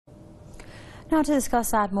Now to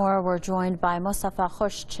discuss that more, we're joined by Mustafa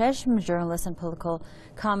Khoshcheshm, journalist and political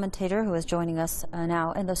commentator, who is joining us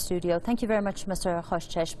now in the studio. Thank you very much, Mr.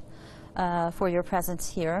 Khoshcheshm, for your presence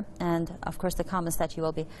here and, of course, the comments that you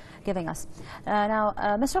will be giving us.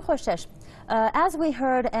 Mr. Khoshcheshm, as we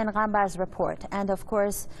heard in Gambar's report, and, of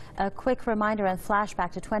course, a quick reminder and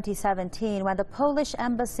flashback to 2017 when the Polish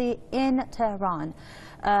embassy in Tehran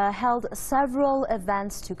held several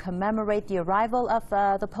events to commemorate the arrival of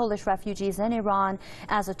the Polish refugees in Iran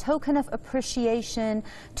as a token of appreciation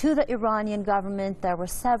to the Iranian government. There were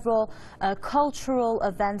several cultural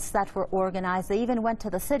events that were organized. They even went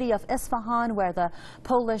to the city of Isfahan, where the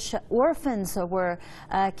Polish orphans were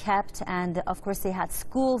kept, and of course they had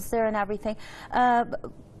schools there and everything.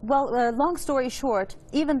 Long story short,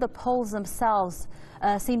 even the Poles themselves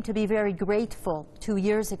seemed to be very grateful 2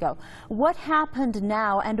 years ago. What happened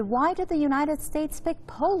now, and why did the United States pick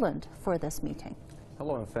Poland for this meeting?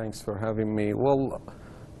 Hello, and thanks for having me. Well,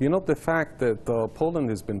 you know, the fact that Poland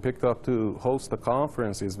has been picked up to host the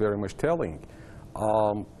conference is very much telling.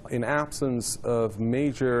 In absence of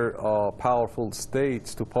major powerful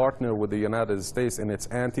states to partner with the United States in its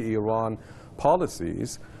anti-Iran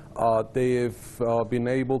policies, they've been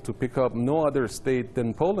able to pick up no other state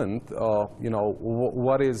than Poland. You know,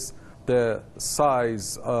 what is the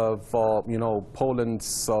size of, you know,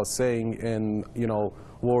 Poland's saying in, you know,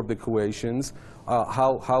 world equations?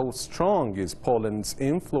 How strong is Poland's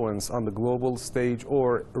influence on the global stage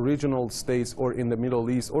or regional states or in the Middle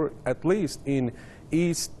East or at least in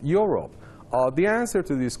East Europe? The answer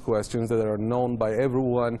to these questions that are known by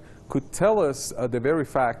everyone could tell us the very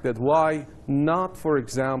fact that why not, for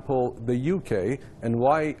example, the UK, and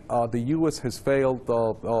why the US has failed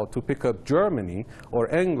to pick up Germany or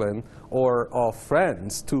England or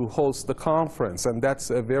France to host the conference. And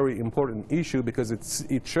that's a very important issue because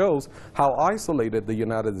it shows how isolated the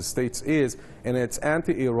United States is in its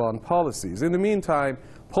anti-Iran policies. In the meantime,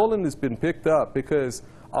 Poland has been picked up because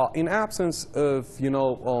in absence of, you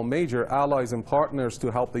know, major allies and partners to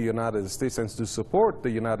help the United States and to support the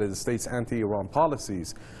United States anti-Iran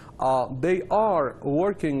policies, they are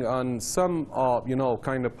working on some, you know,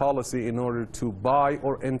 kind of policy in order to buy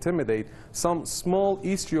or intimidate some small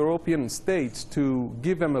East European states to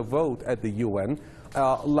give them a vote at the UN,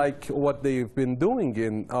 like what they've been doing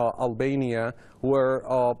in Albania, where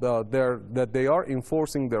they are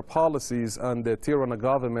enforcing their policies on the Tirana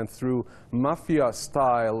government through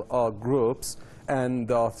mafia-style groups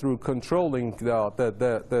and through controlling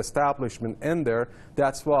the establishment in there.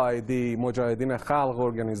 That's why the Mujahideen Khalq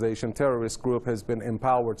organization, terrorist group, has been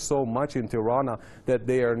empowered so much in Tirana that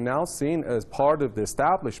they are now seen as part of the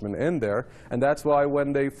establishment in there. And that's why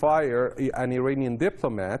when they fire an Iranian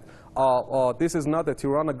diplomat, this is not the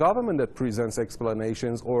Tirana government that presents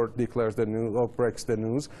explanations or declares the news or breaks the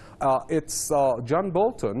news. It's John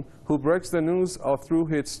Bolton who breaks the news through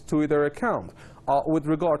his Twitter account. With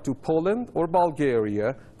regard to Poland or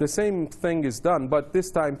Bulgaria, the same thing is done, but this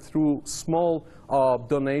time through small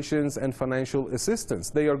donations and financial assistance.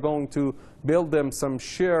 They are going to build them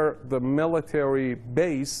the military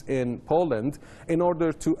base in Poland in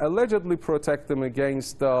order to allegedly protect them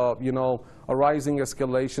against, you know, rising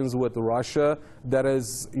escalations with Russia that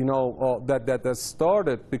is, you know, that has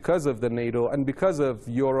started because of the NATO and because of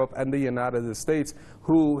Europe and the United States,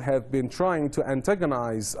 who have been trying to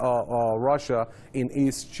antagonize Russia in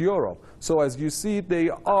East Europe. So as you see, they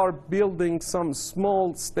are building some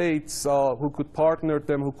small states who could partner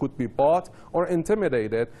them, who could be bought or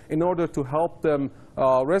intimidated in order to help them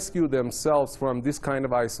rescue themselves from this kind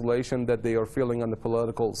of isolation that they are feeling on the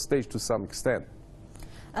political stage to some extent.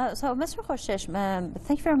 So, Mr. Khoshcheshm,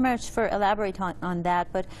 thank you very much for elaborating on that.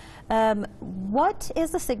 But what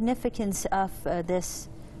is the significance of this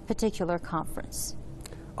particular conference?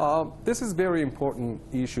 This is a very important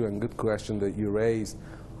issue and good question that you raised.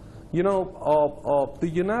 You know, the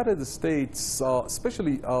United States,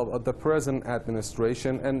 especially the present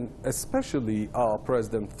administration, and especially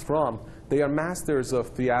President Trump, they are masters of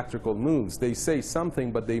theatrical moves. They say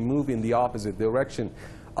something, but they move in the opposite direction.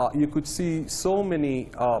 You could see so many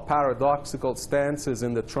paradoxical stances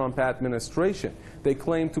in the Trump administration. They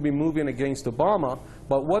claim to be moving against Obama,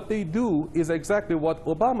 but what they do is exactly what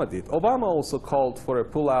Obama did. Obama also called for a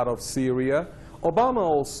pullout of Syria. Obama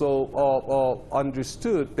also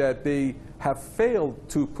understood that they have failed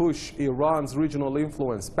to push Iran's regional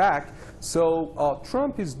influence back. So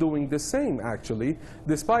Trump is doing the same, actually,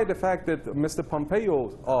 despite the fact that Mr. Pompeo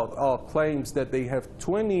claims that they have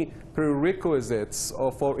 20 prerequisites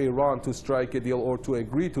for Iran to strike a deal or to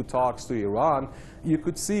agree to talks to Iran. you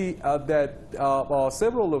could see that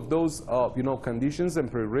several of those conditions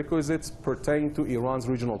and prerequisites pertain to Iran's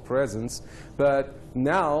regional presence. But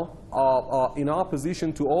now, in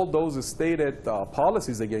opposition to all those stated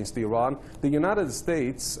policies against Iran, the United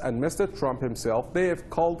States and Mr. Trump himself, they have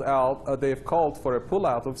called for a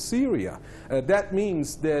pullout of Syria. That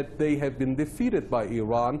means that they have been defeated by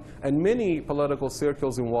Iran, and many political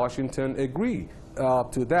circles in Washington agree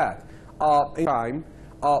to that. In time,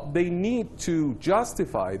 they need to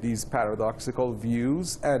justify these paradoxical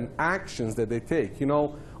views and actions that they take. You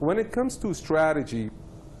know, when it comes to strategy,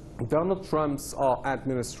 Donald Trump's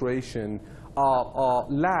administration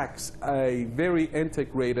lacks a very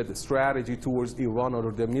integrated strategy towards Iran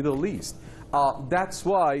or the Middle East. That's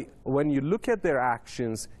why when you look at their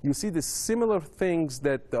actions, you see the similar things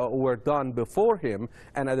that were done before him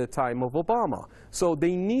and at the time of Obama. So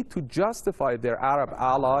they need to justify their Arab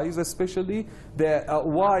allies, especially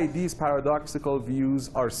why these paradoxical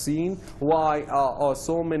views are seen, why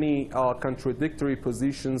so many contradictory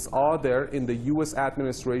positions are there in the U.S.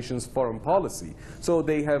 administration's foreign policy. So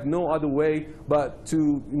they have no other way but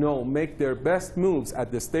to make their best moves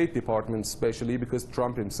at the State Department, especially because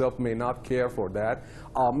Trump himself may not care for that.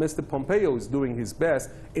 Mr. Pompeo is doing his best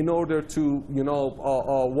in order to,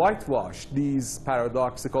 whitewash these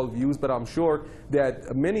paradoxical views, but I'm sure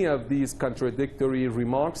that many of these contradictory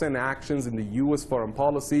remarks and actions in the U.S. foreign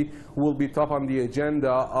policy will be top on the agenda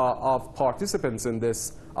of participants in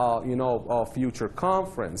this, future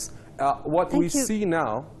conference. What we see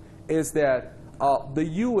now is that the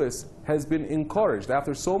U.S. has been encouraged,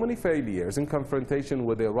 after so many failures in confrontation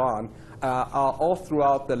with Iran all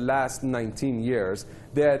throughout the last 19 years,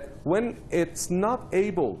 that when it's not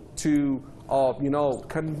able to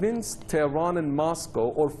convince Tehran and Moscow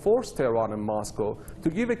or force Tehran and Moscow to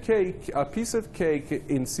give a piece of cake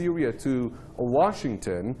in Syria to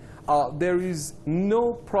Washington, there is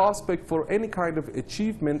no prospect for any kind of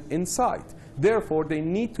achievement in sight. Therefore, they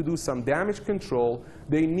need to do some damage control.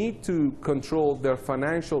 They need to control their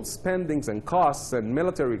financial spendings and costs and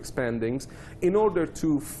military spendings in order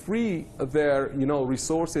to free their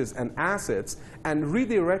resources and assets and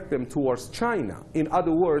redirect them towards China. In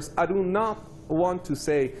other words, I do not want to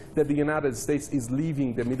say that the United States is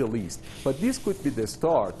leaving the Middle East, but this could be the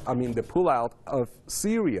start, the pullout of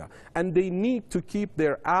Syria. And they need to keep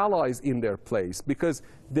their allies in their place, because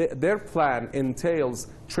their plan entails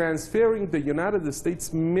transferring the United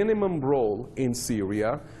States' minimum role in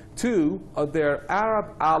Syria to their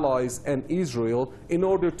Arab allies and Israel in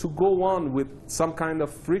order to go on with some kind of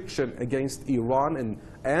friction against Iran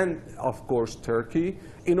and of course Turkey,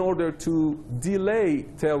 in order to delay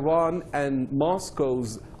Tehran and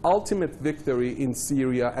Moscow's ultimate victory in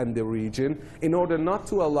Syria and the region, in order not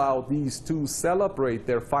to allow these two celebrate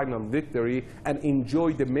their final victory and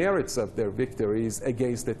enjoy the merits of their victories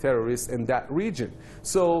against the terrorists in that region.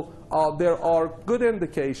 So there are good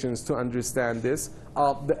indications to understand this.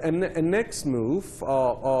 The next move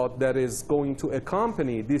that is going to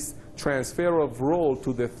accompany this transfer of role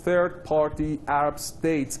to the third-party Arab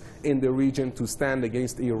states in the region to stand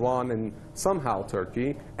against Iran and somehow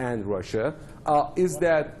Turkey and Russia is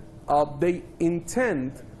that they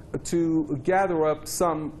intend to gather up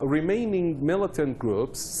some remaining militant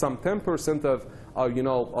groups, some 10% of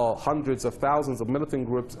hundreds of thousands of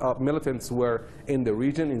militants were in the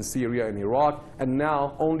region, in Syria and Iraq, and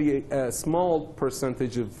now only a small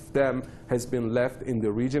percentage of them has been left in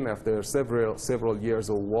the region after several years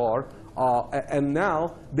of war. And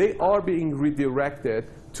now they are being redirected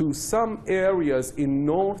to some areas in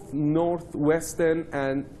northwestern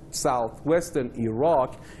and southwestern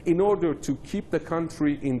Iraq in order to keep the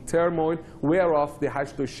country in turmoil, whereof the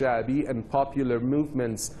Hashd al-Sha'bi and popular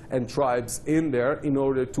movements and tribes in there, in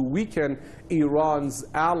order to weaken Iran's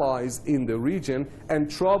allies in the region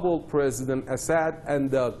and trouble President Assad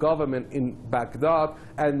and the government in Baghdad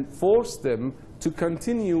and force them to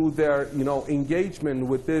continue their engagement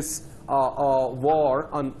with this war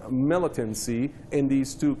on militancy in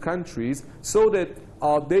these two countries, so that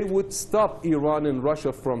they would stop Iran and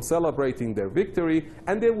Russia from celebrating their victory,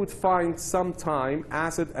 and they would find some time,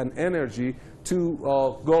 asset, and energy to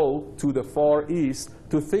go to the Far East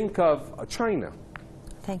to think of China.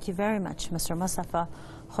 Thank you very much, Mr. Mustafa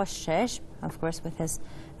Khoshchesh, of course, with his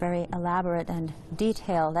very elaborate and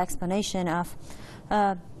detailed explanation of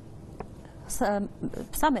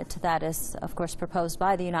summit that is, of course, proposed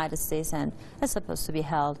by the United States and is supposed to be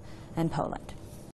held in Poland.